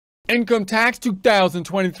Income tax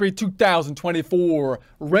 2023-2024.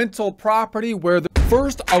 Rental property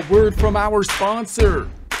first, a word from our sponsor.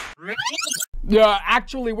 Yeah,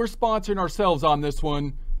 actually, we're sponsoring ourselves on this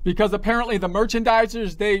one because apparently the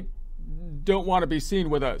merchandisers, they don't want to be seen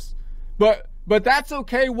with us. But that's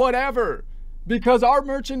okay, whatever. Because our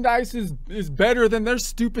merchandise is better than their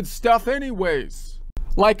stupid stuff anyways.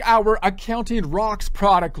 Like our Accounting Rocks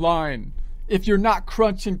product line. If you're not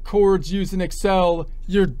crunching chords using Excel,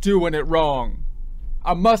 you're doing it wrong.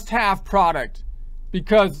 A must-have product,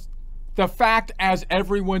 because the fact, as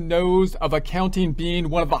everyone knows, of accounting being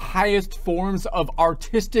one of the highest forms of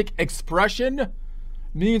artistic expression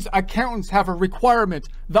means accountants have a requirement,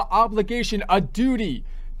 the obligation, a duty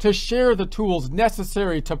to share the tools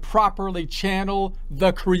necessary to properly channel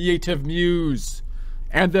the creative muse.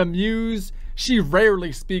 And the muse, she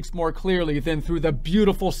rarely speaks more clearly than through the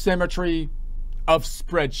beautiful symmetry of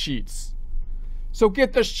spreadsheets. So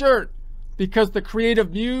get the shirt, because the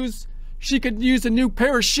creative muse, she could use a new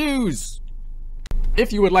pair of shoes.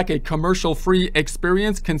 If you would like a commercial-free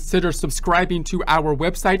experience, consider subscribing to our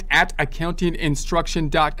website at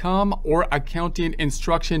accountinginstruction.com or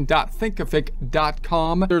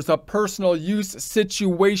accountinginstruction.thinkific.com. There's a personal use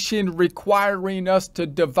situation requiring us to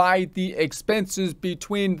divide the expenses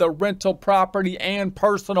between the rental property and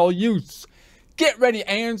personal use. Get ready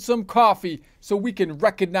and some coffee so we can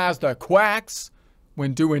recognize the quacks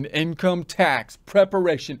when doing income tax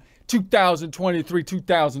preparation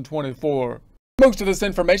 2023-2024. Most of this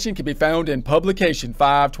information can be found in Publication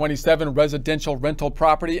 527, Residential Rental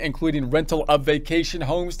Property, including rental of vacation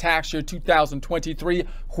homes tax year 2023,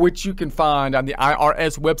 which you can find on the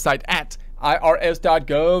IRS website at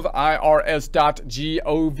irs.gov,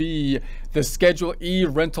 irs.gov. The Schedule E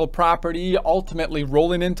rental property ultimately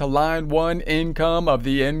rolling into line 1 income of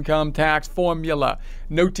the income tax formula.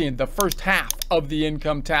 Noting the first half of the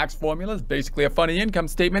income tax formula is basically a funny income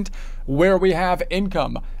statement where we have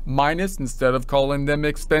income minus, instead of calling them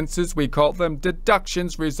expenses, we call them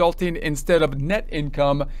deductions, resulting instead of net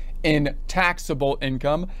income in taxable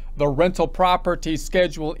income. The rental property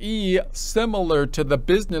Schedule E, similar to the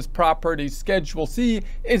business property Schedule C,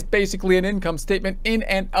 is basically an income statement in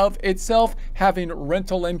and of itself, having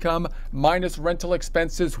rental income minus rental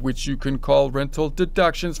expenses, which you can call rental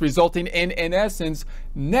deductions, resulting in essence,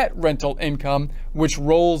 net rental income, which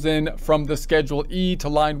rolls in from the Schedule E to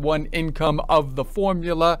line 1 income of the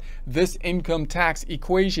formula. This income tax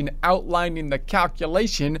equation outlining the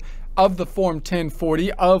calculation of the Form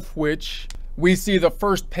 1040, of which we see the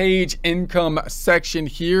first page income section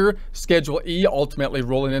here, Schedule E, ultimately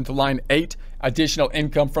rolling into line 8. Additional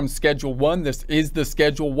income from Schedule 1. This is the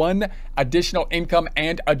Schedule 1. Additional income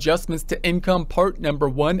and adjustments to income, part number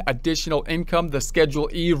 1. Additional income, the Schedule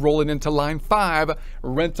E, rolling into line 5.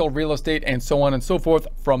 Rental, real estate, and so on and so forth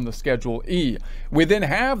from the Schedule E. We then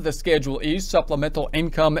have the Schedule E, supplemental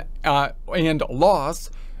income and loss,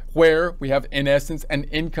 where we have, in essence, an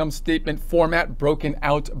income statement format broken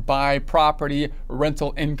out by property,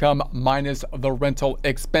 rental income minus the rental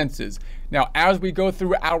expenses. Now, as we go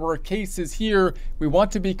through our cases here, we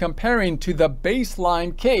want to be comparing to the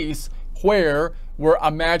baseline case where we're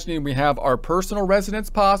imagining we have our personal residence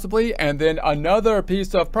possibly, and then another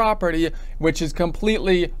piece of property which is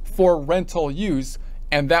completely for rental use.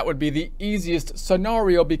 And that would be the easiest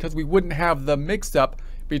scenario because we wouldn't have the mix-up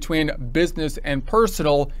between business and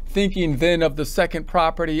personal, thinking then of the second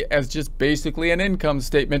property as just basically an income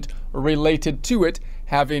statement related to it,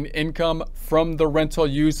 having income from the rental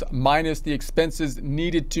use minus the expenses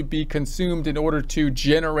needed to be consumed in order to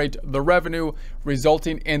generate the revenue,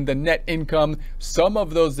 resulting in the net income. Some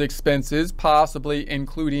of those expenses possibly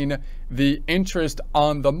including the interest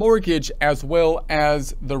on the mortgage as well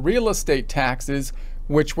as the real estate taxes,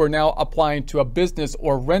 which we're now applying to a business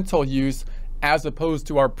or rental use, as opposed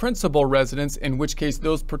to our principal residence, in which case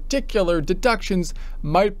those particular deductions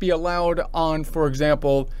might be allowed on, for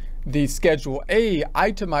example, the Schedule A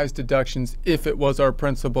itemized deductions if it was our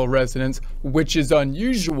principal residence, which is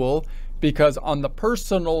unusual because on the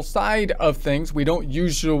personal side of things, we don't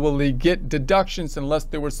usually get deductions unless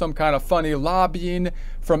there was some kind of funny lobbying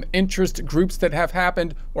from interest groups that have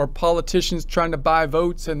happened, or politicians trying to buy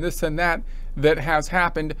votes and this and that has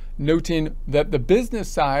happened, noting that the business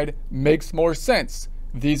side makes more sense.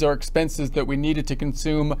 These are expenses that we needed to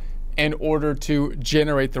consume in order to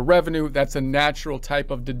generate the revenue. That's a natural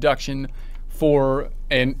type of deduction for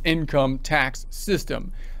an income tax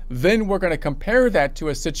system. Then we're going to compare that to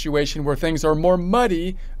a situation where things are more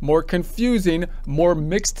muddy, more confusing, more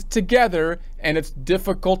mixed together, and it's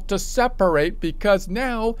difficult to separate because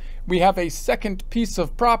now we have a second piece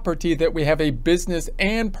of property that we have a business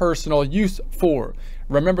and personal use for.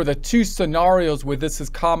 Remember, the two scenarios where this is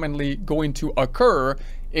commonly going to occur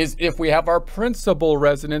is if we have our principal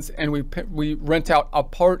residence and we rent out a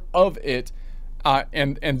part of it,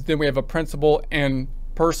 and then we have a principal and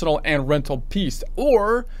personal and rental piece,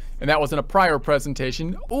 or, and that was in a prior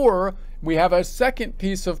presentation, or we have a second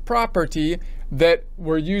piece of property that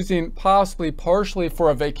we're using possibly partially for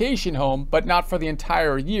a vacation home, but not for the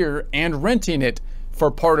entire year, and renting it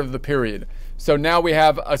for part of the period. So now we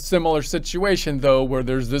have a similar situation though, where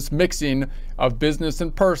there's this mixing of business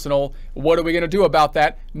and personal. What are we going to do about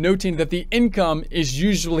that? Noting that the income is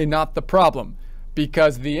usually not the problem,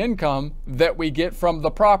 because the income that we get from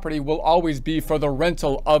the property will always be for the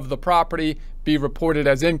rental of the property, be reported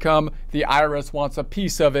as income. The IRS wants a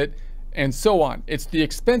piece of it, and so on. It's the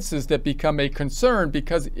expenses that become a concern,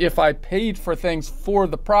 because if I paid for things for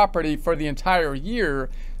the property for the entire year,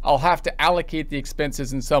 I'll have to allocate the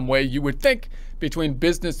expenses in some way, you would think, between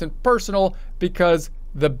business and personal, because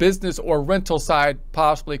the business or rental side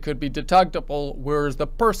possibly could be deductible, whereas the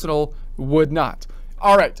personal would not.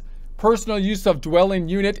 All right, personal use of dwelling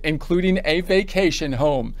unit, including a vacation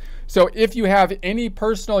home. So if you have any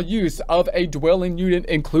personal use of a dwelling unit,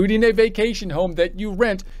 including a vacation home that you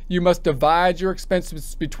rent, you must divide your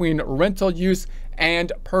expenses between rental use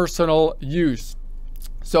and personal use.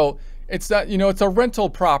 So it's that, you know, it's a rental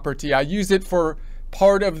property. I use it for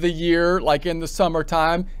part of the year, like in the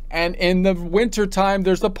summertime, and in the wintertime,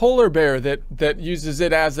 there's a polar bear that uses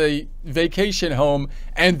it as a vacation home,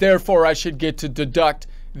 and therefore I should get to deduct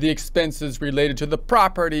the expenses related to the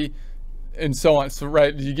property and so on. So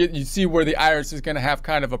right, you see where the IRS is going to have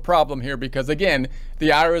kind of a problem here, because again, the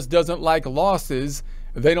IRS doesn't like losses.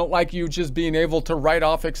 They don't like you just being able to write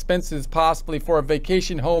off expenses possibly for a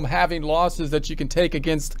vacation home having losses that you can take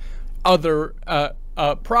against other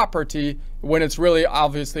property, when it's really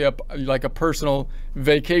obviously like a personal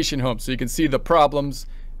vacation home. So you can see the problems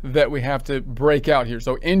that we have to break out here.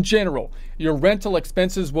 So in general, your rental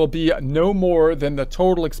expenses will be no more than the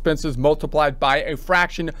total expenses multiplied by a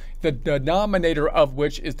fraction, the denominator of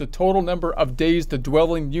which is the total number of days the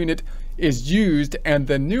dwelling unit is used, and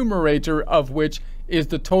the numerator of which is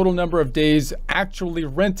the total number of days actually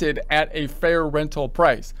rented at a fair rental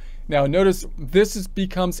price. Now notice this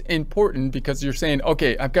becomes important, because you're saying,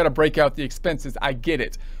 okay, I've got to break out the expenses. I get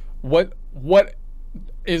it. What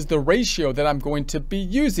is the ratio that I'm going to be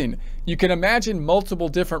using? You can imagine multiple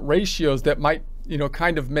different ratios that might, you know,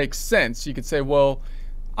 kind of make sense. You could say, well,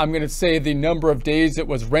 I'm going to say the number of days it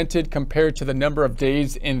was rented compared to the number of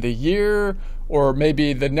days in the year, or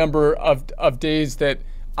maybe the number of days that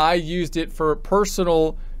I used it for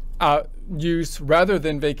personal use rather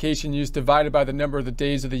than vacation use, divided by the number of the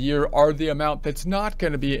days of the year, are the amount that's not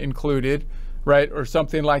going to be included, right? Or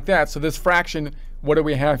something like that. So this fraction, what do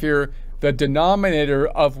we have here? The denominator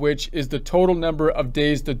of which is the total number of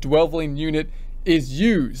days the dwelling unit is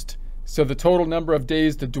used. So the total number of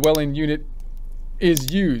days the dwelling unit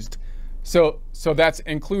is used. So that's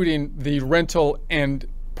including the rental and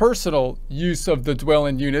personal use of the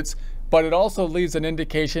dwelling units, but it also leaves an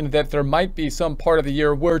indication that there might be some part of the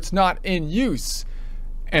year where it's not in use.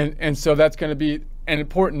 And so that's going to be an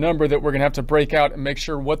important number that we're going to have to break out and make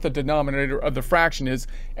sure what the denominator of the fraction is,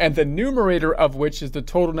 and the numerator of which is the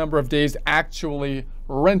total number of days actually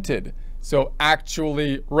rented. So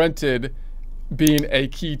actually rented being a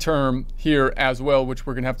key term here as well, which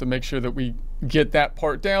we're going to have to make sure that we get that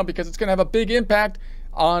part down, because it's going to have a big impact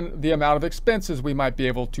on the amount of expenses we might be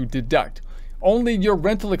able to deduct. Only your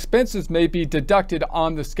rental expenses may be deducted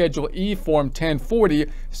on the Schedule E Form 1040.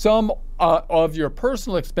 Some of your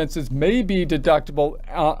personal expenses may be deductible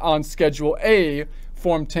on Schedule A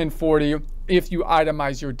Form 1040 if you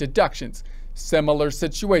itemize your deductions. Similar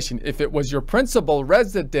situation. If it was your principal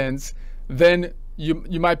residence, then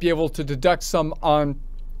you might be able to deduct some on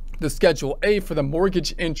the Schedule A for the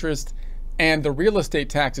mortgage interest and the real estate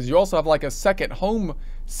taxes. You also have like a second home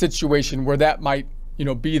situation where that might, you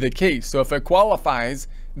know, be the case. So if it qualifies,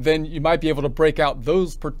 then you might be able to break out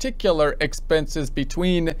those particular expenses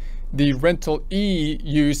between the rental E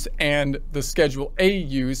use and the Schedule A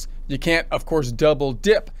use. You can't, of course, double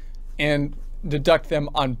dip and deduct them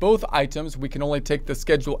on both items. We can only take the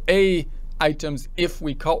Schedule A items if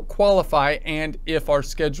we qualify, and if our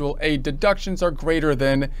Schedule A deductions are greater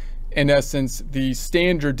than, in essence, the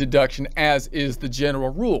standard deduction, as is the general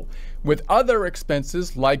rule. With other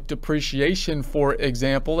expenses like depreciation, for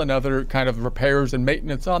example, and other kind of repairs and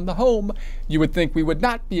maintenance on the home, you would think we would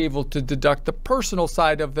not be able to deduct the personal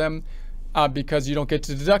side of them, because you don't get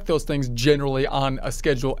to deduct those things generally on a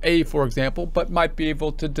Schedule A, for example, but might be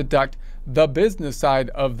able to deduct the business side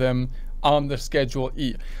of them on the Schedule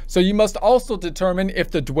E. So you must also determine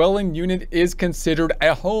if the dwelling unit is considered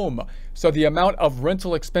a home. So the amount of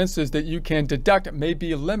rental expenses that you can deduct may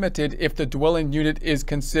be limited if the dwelling unit is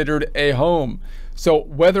considered a home. So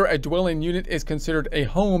whether a dwelling unit is considered a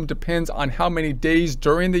home depends on how many days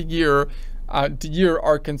during the year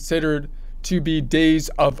are considered to be days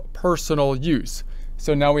of personal use.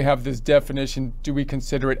 So now we have this definition, do we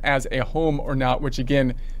consider it as a home or not, which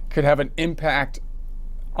again could have an impact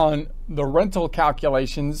on the rental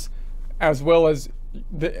calculations, as well as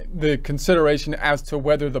the consideration as to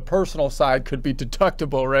whether the personal side could be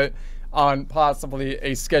deductible, right, on possibly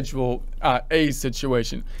a Schedule A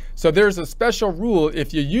situation. So there's a special rule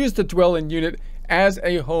if you use the dwelling unit as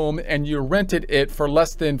a home and you rented it for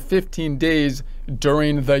less than 15 days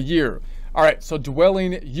during the year. All right, so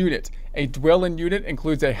dwelling unit. A dwelling unit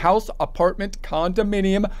includes a house, apartment,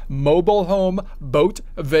 condominium, mobile home, boat,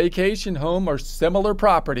 vacation home, or similar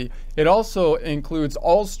property. It also includes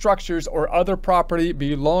all structures or other property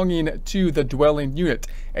belonging to the dwelling unit.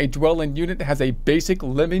 A dwelling unit has a basic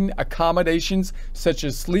living accommodations such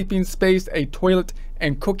as sleeping space, a toilet,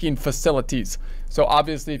 and cooking facilities. So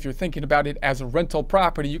obviously, if you're thinking about it as a rental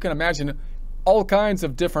property, you can imagine all kinds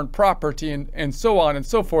of different property and so on and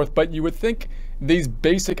so forth, but you would think these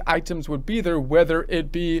basic items would be there, whether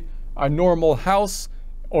it be a normal house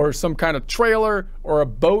or some kind of trailer or a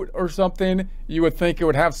boat or something. You would think it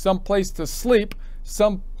would have some place to sleep,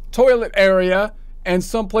 some toilet area, and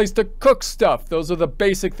some place to cook stuff. Those are the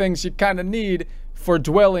basic things you kind of need for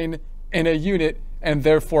dwelling in a unit, and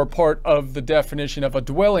therefore part of the definition of a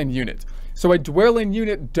dwelling unit. So a dwelling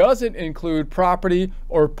unit doesn't include property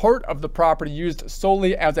or part of the property used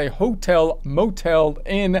solely as a hotel, motel,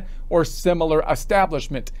 inn, or similar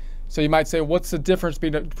establishment. So you might say, what's the difference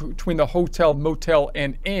between the hotel, motel,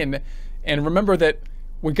 and inn? And remember that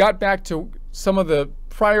we got back to some of the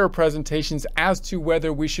prior presentations as to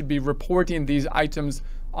whether we should be reporting these items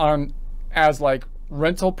on as like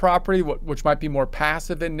rental property, which might be more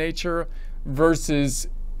passive in nature, versus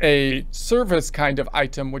a service kind of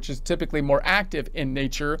item, which is typically more active in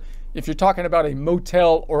nature. If you're talking about a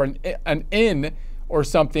motel or an inn or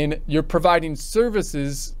something, you're providing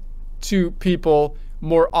services to people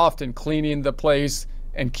more often, cleaning the place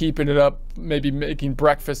and keeping it up, maybe making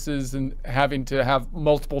breakfasts and having to have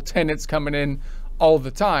multiple tenants coming in all the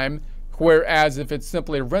time. Whereas if it's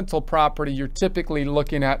simply a rental property, you're typically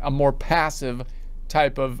looking at a more passive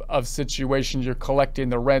type of situation. You're collecting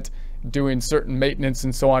the rent, doing certain maintenance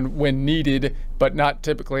and so on when needed, but not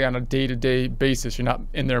typically on a day-to-day basis. You're not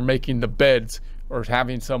in there making the beds or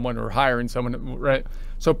having someone or hiring someone, right?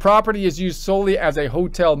 So property is used solely as a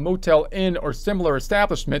hotel, motel, inn, or similar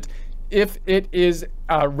establishment if it is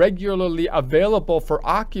regularly available for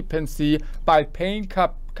occupancy by paying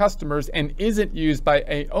customers and isn't used by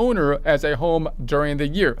a owner as a home during the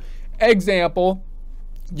year. Example,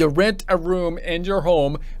 you rent a room in your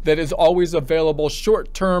home that is always available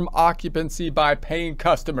short-term occupancy by paying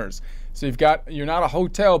customers. So you're not a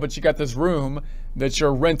hotel, but you got this room that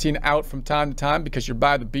you're renting out from time to time because you're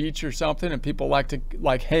by the beach or something and people like to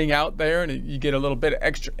hang out there, and you get a little bit of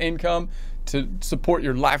extra income to support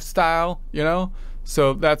your lifestyle, you know?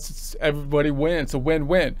 So that's, everybody wins. It's a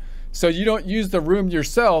win-win. So you don't use the room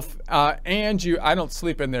yourself, I don't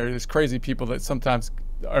sleep in there. There's crazy people that sometimes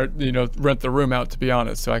rent the room out, to be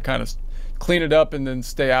honest. So I kind of clean it up and then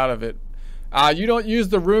stay out of it. You don't use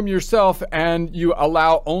the room yourself, and you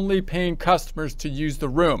allow only paying customers to use the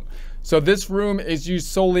room. So this room is used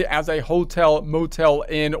solely as a hotel, motel,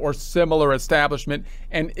 inn, or similar establishment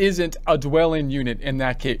and isn't a dwelling unit in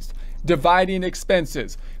that case. Dividing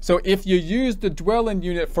expenses. So if you use the dwelling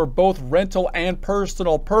unit for both rental and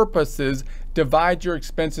personal purposes, divide your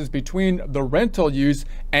expenses between the rental use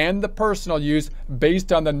and the personal use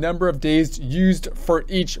based on the number of days used for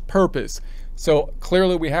each purpose. So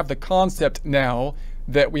clearly we have the concept now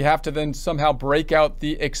that we have to then somehow break out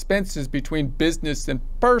the expenses between business and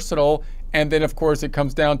personal. And then of course it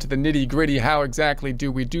comes down to the nitty gritty. How exactly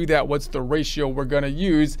do we do that? What's the ratio we're going to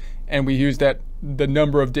use? And we use the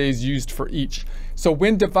number of days used for each. So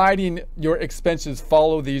when dividing your expenses,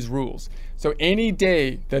 follow these rules. So any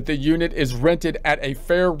day that the unit is rented at a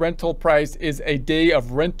fair rental price is a day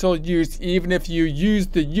of rental use, even if you use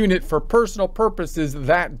the unit for personal purposes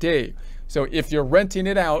that day. So if you're renting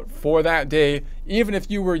it out for that day, even if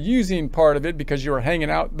you were using part of it because you were hanging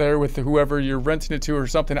out there with whoever you're renting it to or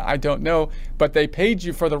something, I don't know, but they paid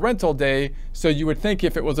you for the rental day, so you would think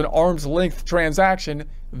if it was an arm's length transaction,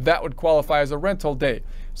 that would qualify as a rental day.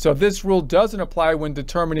 So this rule doesn't apply when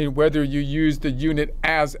determining whether you use the unit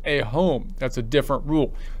as a home. That's a different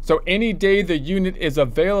rule. So any day the unit is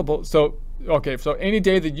available, so Okay, so any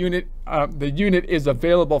day the unit is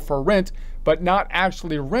available for rent but not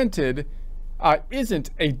actually rented isn't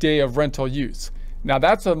a day of rental use. Now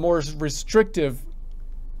that's a more restrictive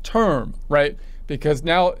term, right? Because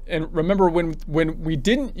now, and remember when we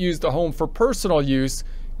didn't use the home for personal use,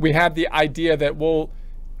 we had the idea that, well,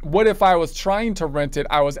 what if I was trying to rent it,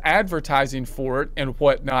 I was advertising for it and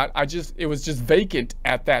whatnot, it was just vacant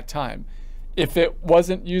at that time. If it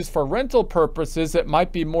wasn't used for rental purposes, it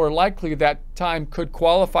might be more likely that time could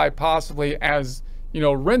qualify possibly as,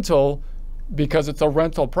 rental, because it's a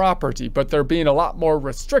rental property. But they're being a lot more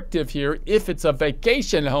restrictive here. If it's a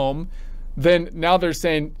vacation home, then now they're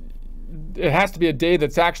saying it has to be a day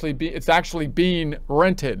that's actually being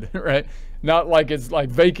rented, right? Not like it's like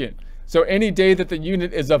vacant. So any day that the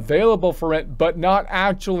unit is available for rent but not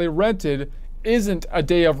actually rented isn't a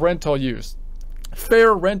day of rental use.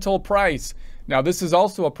 Fair rental price. Now this is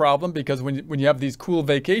also a problem because when you have these cool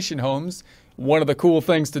vacation homes, one of the cool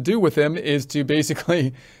things to do with them is to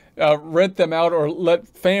basically rent them out or let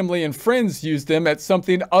family and friends use them at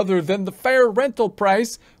something other than the fair rental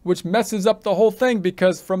price, which messes up the whole thing,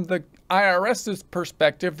 because from the IRS's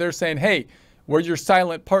perspective, they're saying, hey, we're your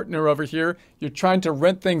silent partner over here. You're trying to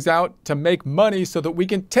rent things out to make money so that we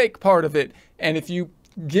can take part of it. And if you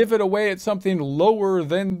give it away at something lower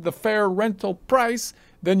than the fair rental price,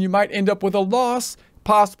 then you might end up with a loss,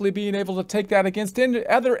 possibly being able to take that against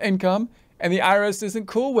other income. And the IRS isn't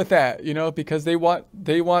cool with that, because they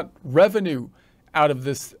want revenue out of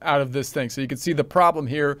this thing. So you can see the problem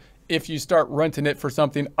here if you start renting it for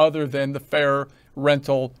something other than the fair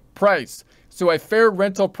rental price. So a fair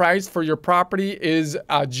rental price for your property is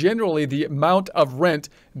generally the amount of rent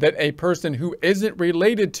that a person who isn't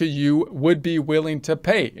related to you would be willing to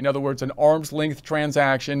pay. In other words, an arm's length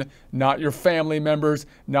transaction, not your family members,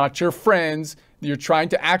 not your friends. You're trying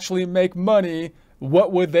to actually make money.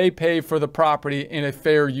 What would they pay for the property in a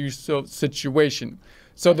fair use situation?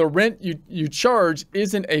 So the rent you charge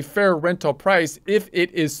isn't a fair rental price if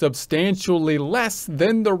it is substantially less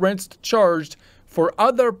than the rents charged for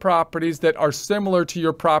other properties that are similar to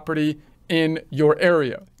your property in your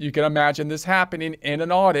area. You can imagine this happening in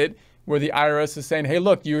an audit where the IRS is saying, hey,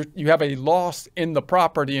 look, you have a loss in the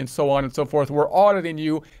property and so on and so forth. We're auditing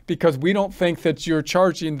you because we don't think that you're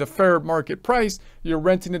charging the fair market price. You're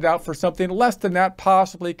renting it out for something less than that,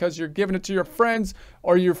 possibly because you're giving it to your friends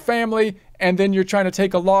or your family, and then you're trying to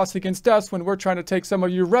take a loss against us when we're trying to take some of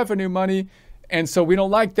your revenue money. And so we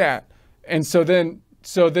don't like that. And so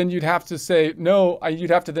then you'd have to say, no,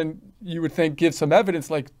 you would think, give some evidence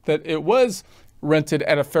like that it was rented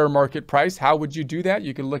at a fair market price. How would you do that?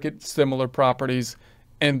 You can look at similar properties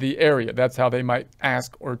in the area. That's how they might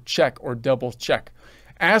ask or check or double check.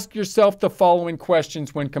 Ask yourself the following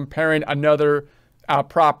questions when comparing another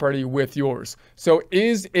property with yours. So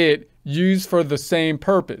is it used for the same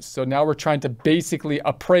purpose? So now we're trying to basically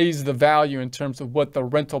appraise the value in terms of what the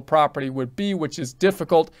rental property would be, which is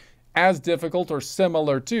as difficult or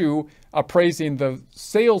similar to appraising the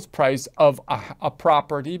sales price of a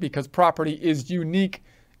property, because property is unique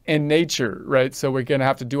in nature, right? So we're going to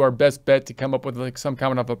have to do our best bet to come up with like some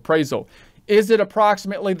kind of appraisal. Is it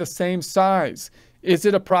approximately the same size? Is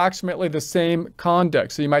it approximately the same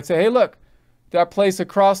conduct? So you might say, hey, look, that place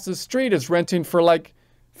across the street is renting for like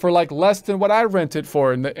less than what I rent it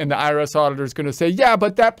for. And the IRS auditor is going to say, yeah,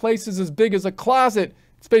 but that place is as big as a closet.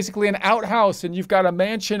 It's basically an outhouse, and you've got a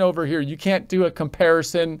mansion over here. You can't do a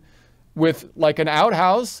comparison with like an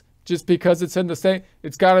outhouse just because it's in the same.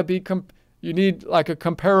 It's got to be, you need like a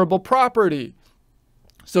comparable property.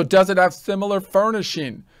 So does it have similar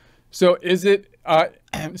furnishing? So is it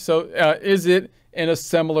in a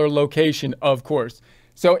similar location? Of course.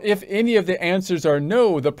 So if any of the answers are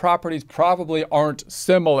no, the properties probably aren't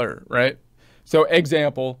similar, right? So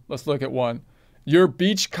example, let's look at one. Your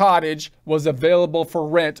beach cottage was available for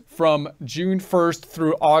rent from June 1st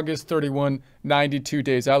through August 31, 92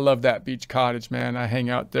 days. I love that beach cottage, man. I hang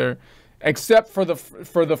out there. Except for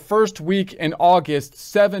the first week in August,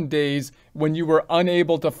 7 days, when you were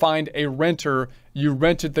unable to find a renter, you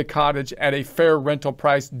rented the cottage at a fair rental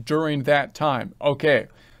price during that time. Okay,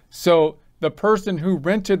 so the person who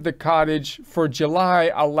rented the cottage for July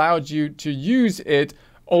allowed you to use it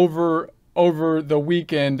over the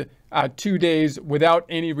weekend, 2 days, without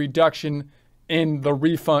any reduction in the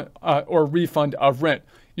refund of rent.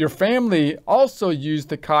 Your family also used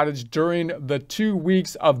the cottage during the 2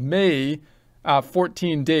 weeks of May,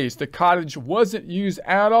 14 days. The cottage wasn't used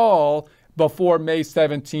at all before May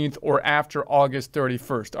 17th or after August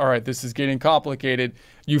 31st. All right, this is getting complicated.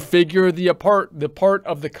 You figure the part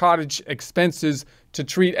of the cottage expenses to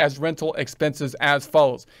treat as rental expenses as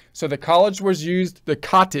follows. So the cottage was used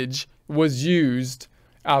was used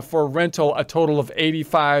for rental a total of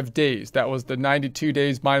 85 days. That was the 92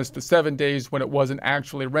 days minus the 7 days when it wasn't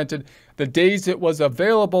actually rented. The days it was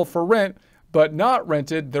available for rent but not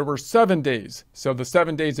rented, there were 7 days. So the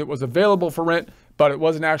 7 days it was available for rent, but it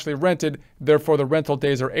wasn't actually rented. Therefore, the rental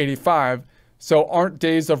days are 85. So aren't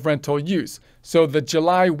days of rental use. So the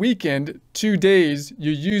July weekend, 2 days,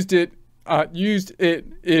 you used it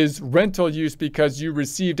is rental use because you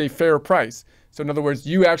received a fair price. So in other words,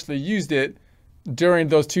 you actually used it during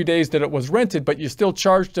those 2 days that it was rented, but you still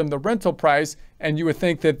charged them the rental price. And you would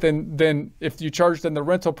think that then if you charged them the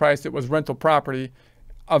rental price, it was rental property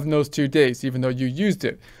of those 2 days, even though you used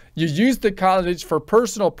it. You used the cottage for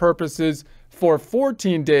personal purposes for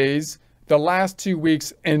 14 days, the last 2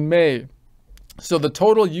 weeks in May. So the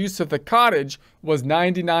total use of the cottage was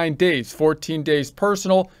 99 days, 14 days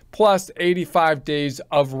personal, plus 85 days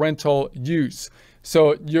of rental use.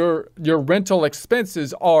 So your rental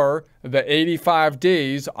expenses are the 85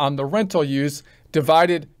 days on the rental use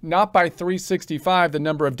divided not by 365, the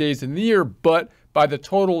number of days in the year, but by the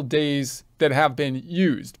total days that have been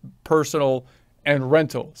used, personal and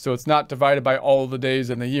rental. So it's not divided by all the days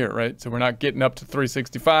in the year, right? So we're not getting up to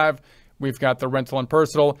 365. We've got the rental and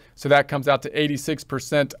personal. So that comes out to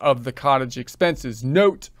 86% of the cottage expenses.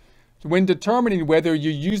 Note, when determining whether you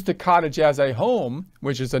use the cottage as a home,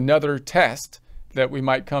 which is another test that we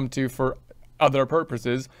might come to for other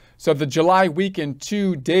purposes. So the July weekend,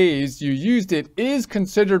 2 days you used it is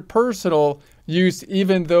considered personal use,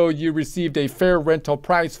 even though you received a fair rental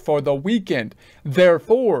price for the weekend.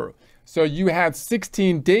 Therefore, so you had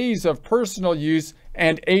 16 days of personal use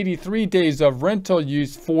and 83 days of rental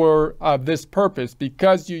use for this purpose.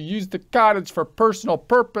 Because you used the cottage for personal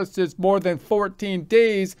purposes more than 14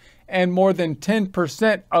 days and more than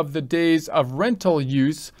 10% of the days of rental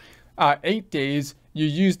use, 8 days, you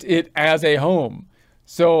used it as a home.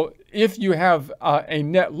 So if you have a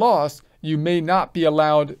net loss, you may not be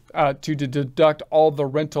allowed to deduct all the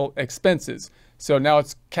rental expenses. So now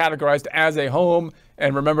it's categorized as a home.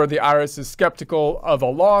 And remember, the IRS is skeptical of a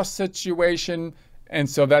loss situation. And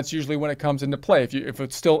so that's usually when it comes into play. If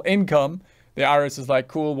it's still income, the IRS is like,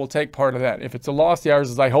 cool, we'll take part of that. If it's a loss, the IRS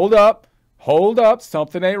is like, hold up,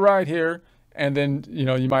 something ain't right here. And then,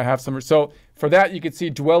 you might have some. So for that, you could see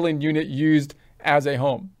dwelling unit used as a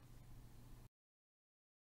home.